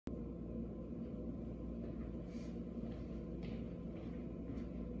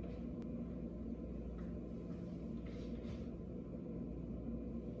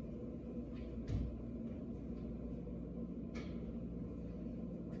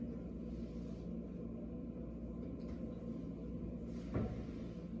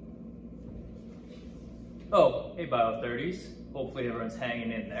Oh, hey Bio30s. Hopefully everyone's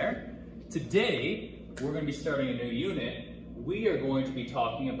hanging in there. Today, we're going to be starting a new unit. We are going to be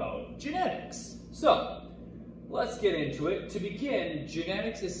talking about genetics. So, let's get into it. To begin,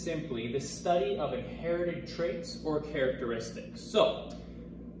 genetics is simply the study of inherited traits or characteristics. So,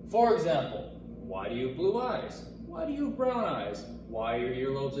 for example, why do you have blue eyes? Why do you have brown eyes? Why are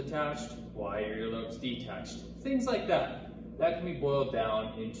your earlobes attached? Why are your earlobes detached? Things like that. That can be boiled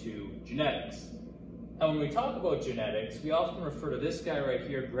down into genetics. And when we talk about genetics, we often refer to this guy right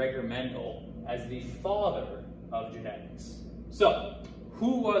here, Gregor Mendel, as the father of genetics. So,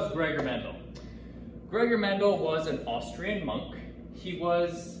 who was Gregor Mendel? Gregor Mendel was an Austrian monk. He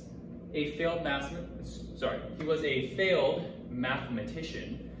was a failed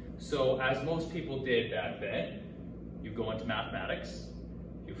mathematician. So, as most people did back then, you go into mathematics,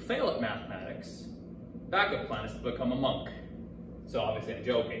 you fail at mathematics, backup plan is to become a monk. So obviously I'm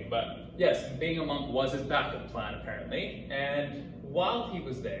joking, but yes, being a monk was his backup plan apparently. And while he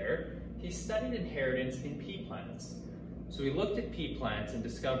was there, he studied inheritance in pea plants. So he looked at pea plants and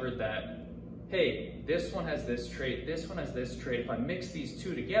discovered that, hey, this one has this trait, this one has this trait. If I mix these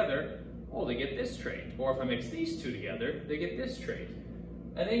two together, oh, they get this trait. Or if I mix these two together, they get this trait.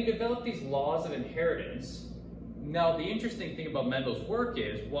 And then he developed these laws of inheritance. Now, the interesting thing about Mendel's work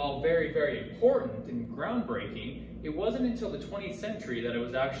is, while very, very important and groundbreaking, it wasn't until the 20th century that it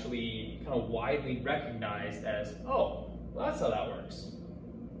was actually kind of widely recognized as, oh, well, that's how that works.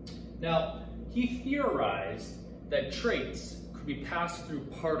 Now, he theorized that traits could be passed through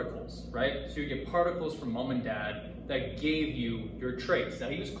particles, right? So you get particles from mom and dad that gave you your traits. Now,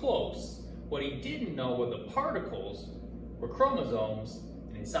 he was close. What he didn't know were the particles were chromosomes,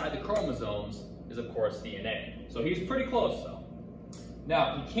 and inside the chromosomes is, of course, DNA. So he's pretty close, though.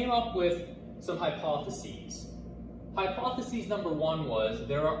 Now, he came up with some hypotheses. Hypothesis number one was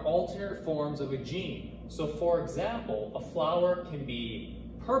there are alternate forms of a gene. So, for example, a flower can be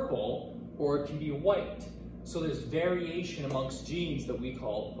purple or it can be white. So there's variation amongst genes that we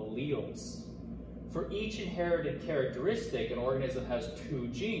call alleles. For each inherited characteristic, an organism has two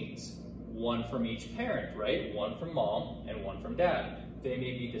genes. One from each parent, right? One from mom and one from dad. They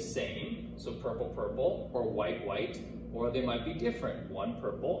may be the same, so purple, purple, or white, white, or they might be different, one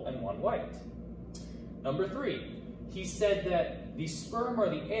purple and one white. Number three, he said that the sperm or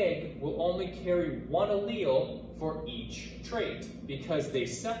the egg will only carry one allele for each trait because they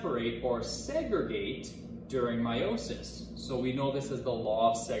separate or segregate during meiosis. So we know this as the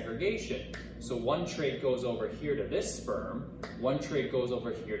law of segregation. So one trait goes over here to this sperm, one trait goes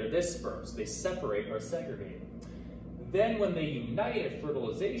over here to this sperm. So they separate or segregate. Then when they unite at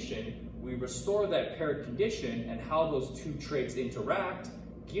fertilization, we restore that paired condition, and how those two traits interact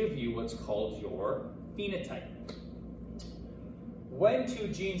give you what's called your phenotype. When two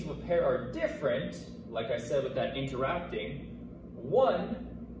genes of a pair are different, like I said with that interacting, one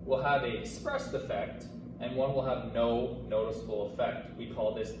will have an expressed effect and one will have no noticeable effect. We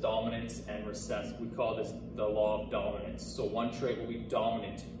call this dominance and recessive. We call this the law of dominance. So one trait will be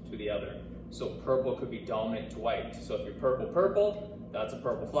dominant to the other. So purple could be dominant to white. So if you're purple, purple, that's a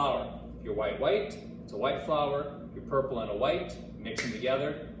purple flower. If you're white, white, it's a white flower. If you're purple and a white, mix them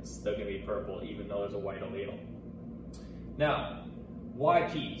together, it's still gonna be purple, even though there's a white allele. Now, why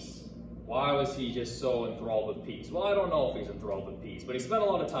peas? Why was he just so enthralled with peas? Well, I don't know if he's enthralled with peas, but he spent a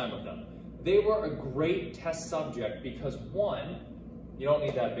lot of time with them. They were a great test subject because one, you don't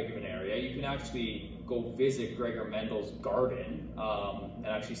need that big of an area. You can actually go visit Gregor Mendel's garden and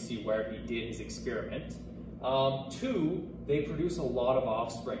actually see where he did his experiment. Two, they produce a lot of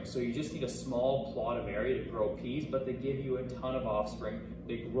offspring. So you just need a small plot of area to grow peas, but they give you a ton of offspring.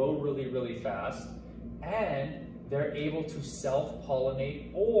 They grow really, really fast, and they're able to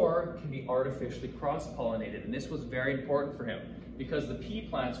self-pollinate or can be artificially cross-pollinated. And this was very important for him because the pea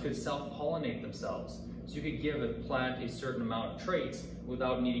plants could self-pollinate themselves. So you could give a plant a certain amount of traits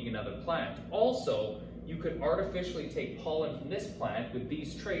without needing another plant. Also, you could artificially take pollen from this plant with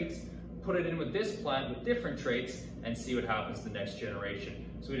these traits, put it in with this plant with different traits, and see what happens to the next generation.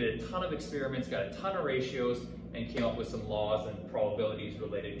 So we did a ton of experiments, got a ton of ratios, and came up with some laws and probabilities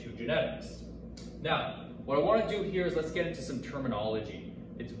related to genetics. Now, what I want to do here is let's get into some terminology.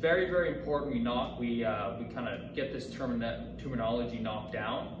 It's very, very important we kind of get this terminology knocked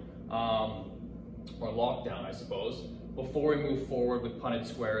down, or locked down, I suppose, before we move forward with Punnett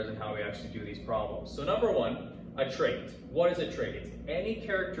squares and how we actually do these problems. So number one, a trait. What is a trait? It's any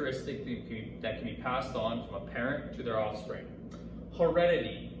characteristic that can be passed on from a parent to their offspring.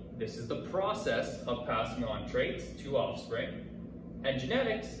 Heredity. This is the process of passing on traits to offspring. And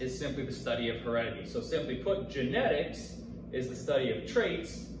genetics is simply the study of heredity. So simply put, genetics is the study of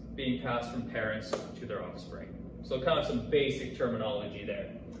traits being passed from parents to their offspring. So kind of some basic terminology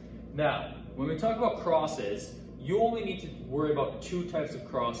there. Now, when we talk about crosses, you only need to worry about two types of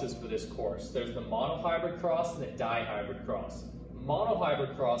crosses for this course. There's the monohybrid cross and the dihybrid cross.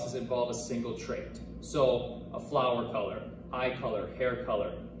 Monohybrid crosses involve a single trait. So a flower color, eye color, hair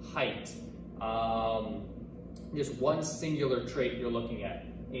color, height, just one singular trait you're looking at.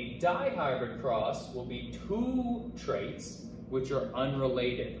 A dihybrid cross will be two traits which are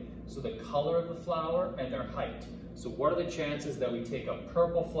unrelated. So the color of the flower and their height. So what are the chances that we take a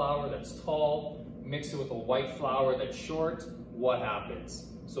purple flower that's tall, mix it with a white flower that's short? What happens?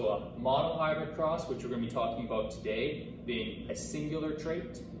 So a monohybrid cross, which we're going to be talking about today, being a singular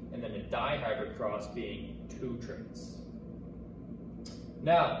trait, and then a dihybrid cross being two traits.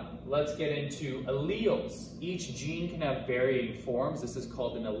 Now, let's get into alleles. Each gene can have varying forms. This is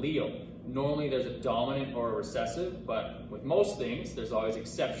called an allele. Normally there's a dominant or a recessive, but with most things, there's always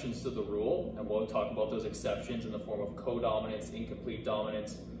exceptions to the rule, and we'll talk about those exceptions in the form of codominance, incomplete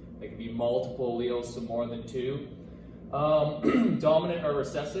dominance. There can be multiple alleles, so more than two. Dominant or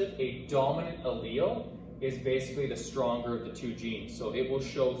recessive, a dominant allele is basically the stronger of the two genes. So it will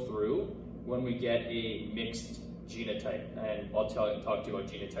show through when we get a mixed genotype. And I'll talk to you about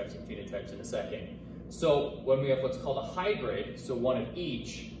genotypes and phenotypes in a second. So when we have what's called a hybrid, so one of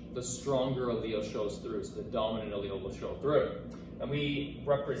each, the stronger allele shows through. So the dominant allele will show through. And we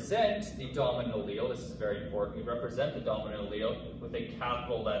represent the dominant allele, this is very important, we represent the dominant allele with a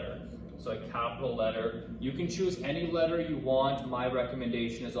capital letter. So a capital letter, you can choose any letter you want. My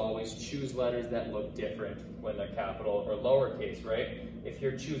recommendation is always choose letters that look different when they're capital or lowercase, right? If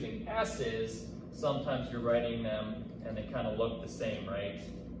you're choosing S's, sometimes you're writing them and they kind of look the same, right?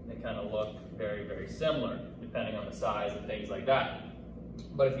 They kind of look very, very similar depending on the size and things like that.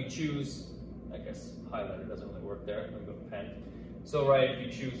 But if you choose, I guess highlighter doesn't really work there, let me go with pen. So right, if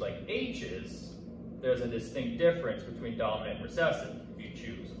you choose like H's, there's a distinct difference between dominant and recessive. If you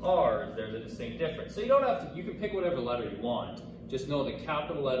choose R's, there's a distinct difference. So you don't have to, you can pick whatever letter you want. Just know the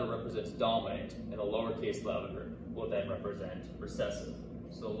capital letter represents dominant and the lowercase letter will then represent recessive.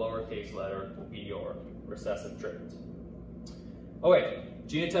 So the lowercase letter will be your recessive trait. Okay,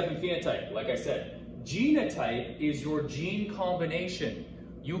 genotype and phenotype. Like I said, genotype is your gene combination.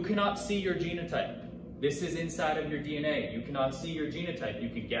 You cannot see your genotype. This is inside of your DNA. You cannot see your genotype. You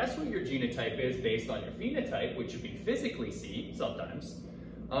can guess what your genotype is based on your phenotype, which you can physically see sometimes.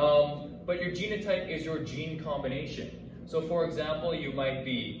 But your genotype is your gene combination. So for example, you might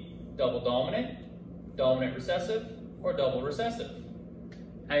be double dominant, dominant recessive, or double recessive.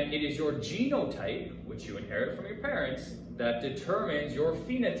 And it is your genotype, which you inherit from your parents, that determines your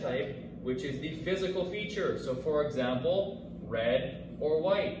phenotype, which is the physical feature. So for example, red or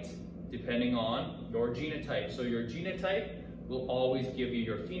white, depending on your genotype. So your genotype will always give you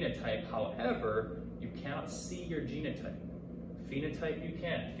your phenotype. However, you cannot see your genotype. Phenotype you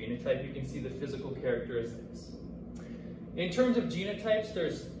can. Phenotype you can see the physical characteristics. In terms of genotypes,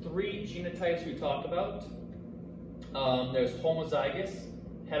 there's three genotypes we talk about. There's homozygous,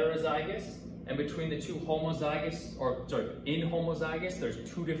 heterozygous, and between the two homozygous, in homozygous, there's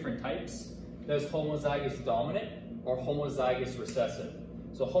two different types. There's homozygous dominant or homozygous recessive.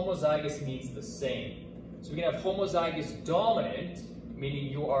 So homozygous means the same. So we can have homozygous dominant, meaning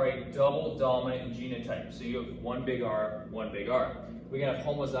you are a double dominant genotype. So you have one big R, one big R. We can have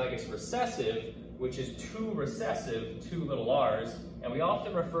homozygous recessive, which is two recessive, two little r's, and we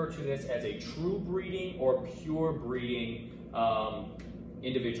often refer to this as a true breeding or pure breeding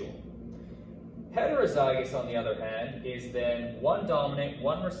individual. Heterozygous, on the other hand, is then one dominant,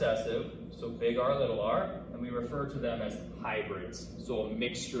 one recessive, so big R, little r, and we refer to them as hybrids, so a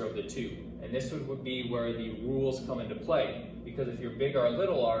mixture of the two. And this would be where the rules come into play, because if you're big R,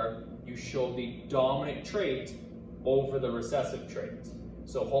 little r, you show the dominant trait over the recessive trait.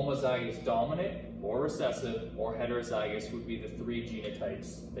 So homozygous dominant, or recessive, or heterozygous would be the three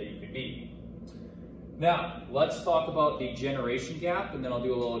genotypes that you could be. Now, let's talk about the generation gap, and then I'll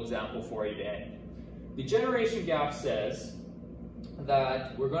do a little example for you to end. The generation gap says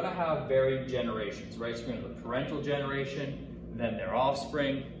that we're going to have varying generations, right? So we're going to have a parental generation, then their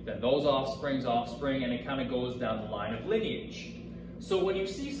offspring, then those offspring's offspring, and it kind of goes down the line of lineage. So when you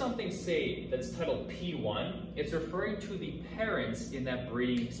see something, say, that's titled P1, it's referring to the parents in that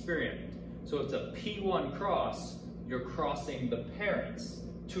breeding experiment. So it's a P1 cross, you're crossing the parents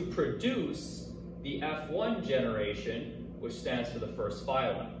to produce the F1 generation, which stands for the first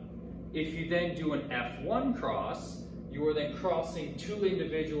phyla. If you then do an F1 cross, you are then crossing two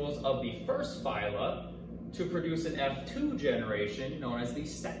individuals of the first phyla to produce an F2 generation known as the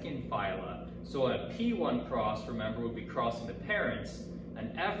second phyla. So a P1 cross, remember, would be crossing the parents, and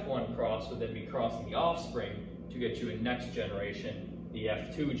An F1 cross would then be crossing the offspring to get you a next generation, the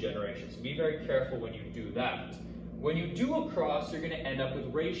F2 generation. So be very careful when you do that. When you do a cross, you're going to end up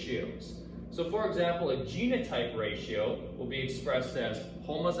with ratios. So for example, a genotype ratio will be expressed as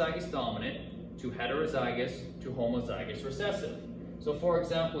homozygous dominant to heterozygous to homozygous recessive. So for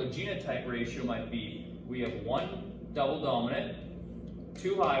example, a genotype ratio might be, we have 1 double dominant,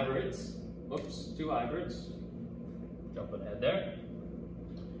 2 hybrids, jumping ahead there,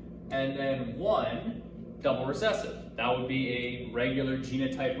 and then 1 double recessive. That would be a regular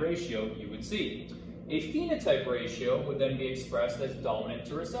genotype ratio you would see. A phenotype ratio would then be expressed as dominant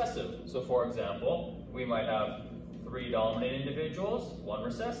to recessive. So for example, we might have 3 dominant individuals, 1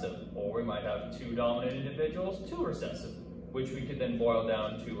 recessive, or we might have 2 dominant individuals, 2 recessive, which we could then boil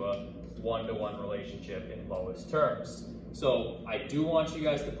down to a 1-to-1 relationship in lowest terms. So I do want you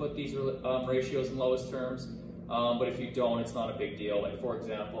guys to put these ratios in lowest terms, but if you don't, it's not a big deal. Like for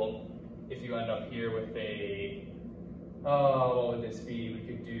example, if you end up here with a, what would this be? We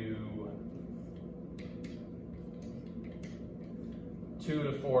could do 2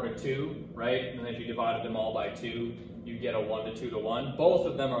 to 4 to 2, right? And then if you divided them all by 2, you get a 1 to 2 to 1. Both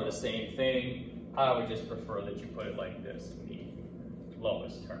of them are the same thing. I would just prefer that you put it like this in the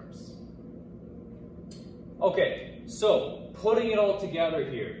lowest terms. Okay, so putting it all together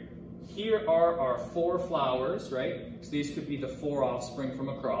here. Here are our 4 flowers, right? So these could be the 4 offspring from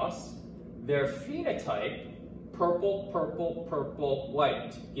a cross. Their phenotype, purple, purple, purple,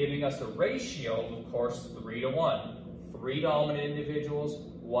 white, giving us a ratio, of course, 3 to 1. 3 dominant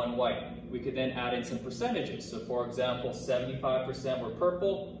individuals, 1 white. We could then add in some percentages. So for example, 75% were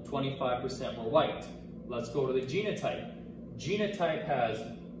purple, 25% were white. Let's go to the genotype. Genotype has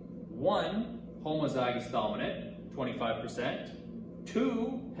 1 homozygous dominant, 25%,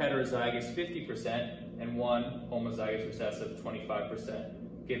 2 heterozygous, 50%, and 1 homozygous recessive,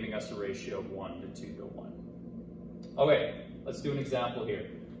 25%, giving us a ratio of 1 to 2 to 1. Okay, let's do an example here.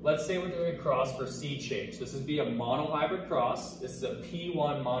 Let's say we're doing a cross for seed shapes. This would be a monohybrid cross. This is a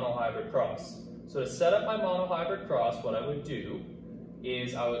P1 monohybrid cross. So to set up my monohybrid cross, what I would do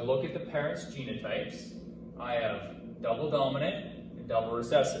is I would look at the parents' genotypes. I have double dominant and double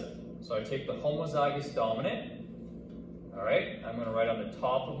recessive. So I take the homozygous dominant. All right, I'm going to write on the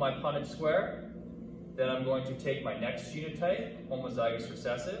top of my Punnett square. Then I'm going to take my next genotype, homozygous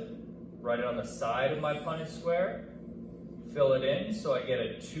recessive, write it on the side of my Punnett square. Fill it in so I get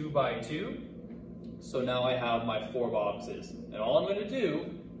a 2 by 2. So now I have my 4 boxes. And all I'm going to do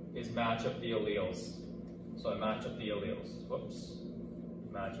is match up the alleles. So I match up the alleles. Whoops.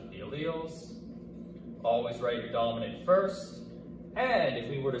 Match up the alleles. Always write your dominant first. And if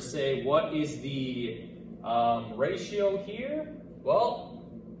we were to say, what is the ratio here? Well,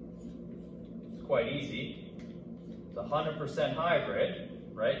 it's quite easy. It's 100% hybrid,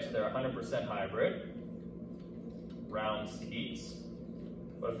 right? So they're 100% hybrid. Round seeds.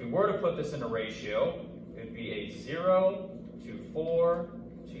 But if we were to put this in a ratio, it would be a 0 to 4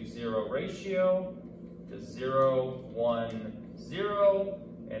 to 0 ratio to 0, 1, 0.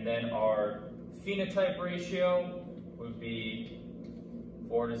 And then our phenotype ratio would be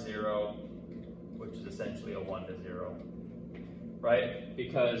 4 to 0, which is essentially a 1 to 0. Right?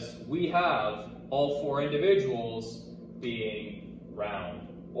 Because we have all 4 individuals being round,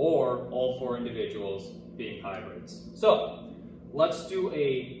 or all 4 individuals being hybrids. So let's do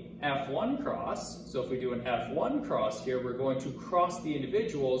a F1 cross. So if we do an F1 cross here, we're going to cross the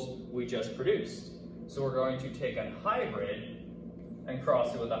individuals we just produced. So we're going to take a hybrid and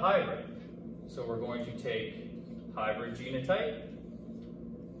cross it with a hybrid. So we're going to take hybrid genotype,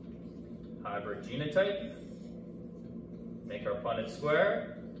 make our Punnett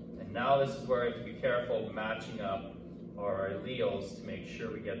square, and now this is where we have to be careful of matching up our alleles to make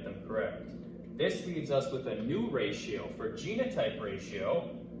sure we get them correct. This leaves us with a new ratio. For genotype ratio,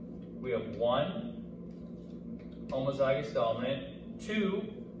 we have 1 homozygous dominant, 2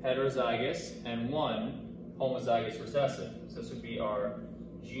 heterozygous, and 1 homozygous recessive. So this would be our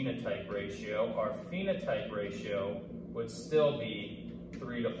genotype ratio. Our phenotype ratio would still be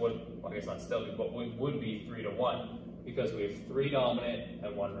 3 to, I guess not still be, but would be 3 to 1 because we have 3 dominant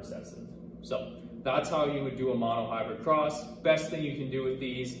and 1 recessive. So that's how you would do a monohybrid cross. Best thing you can do with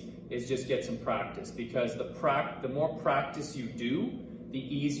these is just get some practice, because the more practice you do, the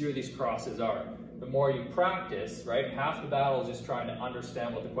easier these crosses are. The more you practice, right, half the battle is just trying to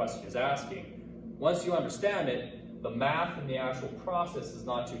understand what the question is asking. Once you understand it, the math and the actual process is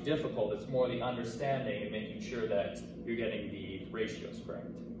not too difficult. It's more the understanding and making sure that you're getting the ratios correct.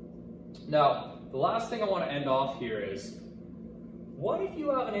 Now, the last thing I want to end off here is, what if you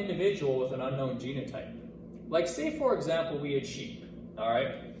have an individual with an unknown genotype? Like say, for example, we had sheep. All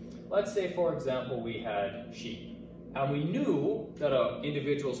right? Let's say, for example, we had sheep, and we knew that an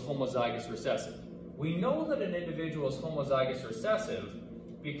individual is homozygous recessive. We know that an individual is homozygous recessive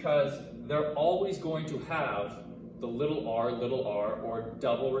because they're always going to have the little r, or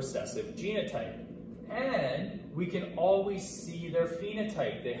double recessive genotype. And we can always see their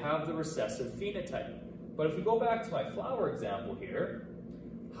phenotype. They have the recessive phenotype. But if we go back to my flower example here,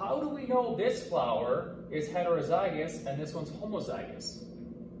 how do we know this flower is heterozygous and this one's homozygous?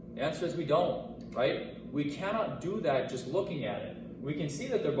 The answer is we don't, right? We cannot do that just looking at it. We can see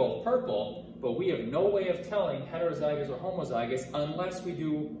that they're both purple, but we have no way of telling heterozygous or homozygous unless we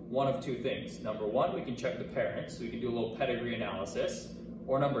do one of two things. Number one, we can check the parents, so we can do a little pedigree analysis.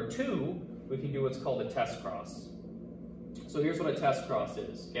 Or number two, we can do what's called a test cross. So here's what a test cross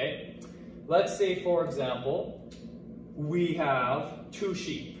is, okay? Let's say, for example, we have two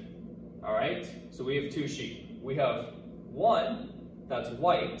sheep, all right? So we have two sheep. We have one that's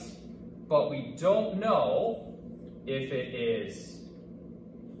white, but we don't know if it is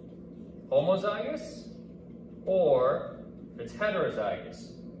homozygous or if it's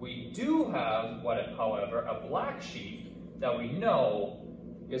heterozygous. We do have, however, a black sheep that we know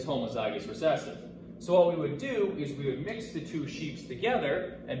is homozygous recessive. So what we would do is we would mix the two sheeps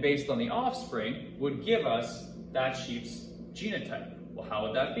together, and based on the offspring, would give us that sheep's genotype. Well, how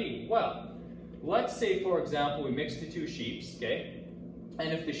would that be? Well, let's say, for example, we mix the two sheeps, okay?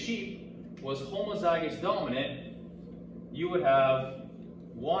 And if the sheep was homozygous dominant, you would have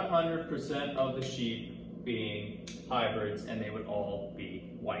 100% of the sheep being hybrids, and they would all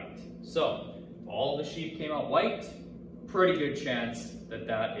be white. So, if all the sheep came out white, pretty good chance that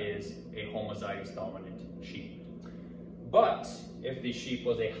that is a homozygous dominant sheep. But if the sheep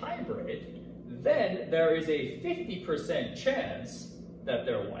was a hybrid, then there is a 50% chance that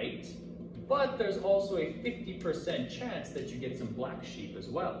they're white, but there's also a 50% chance that you get some black sheep as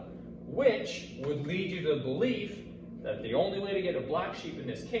well, which would lead you to the belief that the only way to get a black sheep in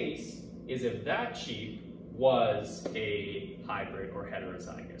this case is if that sheep was a hybrid or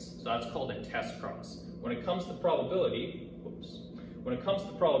heterozygous. So that's called a test cross. When it comes to probability, let's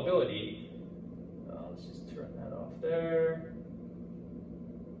just turn that off there.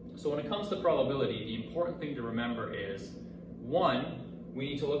 So when it comes to probability, the important thing to remember is, one, we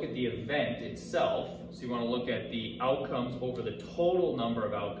need to look at the event itself. So you want to look at the outcomes over the total number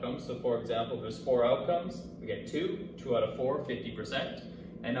of outcomes. So for example, if there's 4 outcomes, we get 2 out of 4, 50%.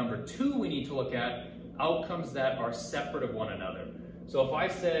 And number 2, we need to look at outcomes that are separate of one another. So if I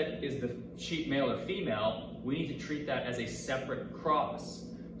said, is the sheep male or female, we need to treat that as a separate cross.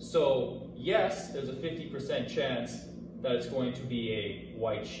 So yes, there's a 50% chance that it's going to be a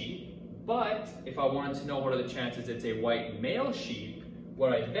white sheep, but if I wanted to know what are the chances it's a white male sheep,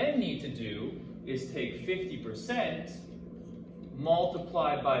 what I then need to do is take 50%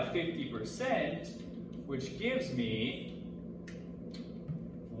 multiplied by 50%, which gives me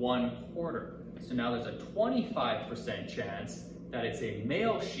 1/4. So now there's a 25% chance that it's a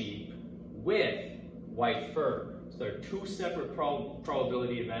male sheep with white fur. So there are 2 separate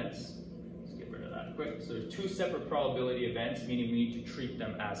probability events. Let's get rid of that quick. So there's 2 separate probability events, meaning we need to treat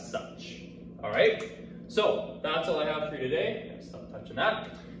them as such. All right? So that's all I have for you today. I'm gonna stop touching that.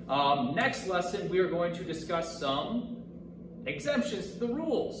 Next lesson, we are going to discuss some exemptions to the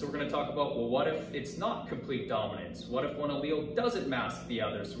rules. So we're going to talk about, well, what if it's not complete dominance? What if one allele doesn't mask the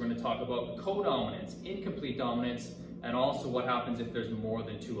other? So we're going to talk about codominance, incomplete dominance, and also what happens if there's more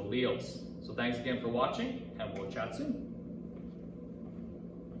than 2 alleles. So thanks again for watching, and we'll chat soon.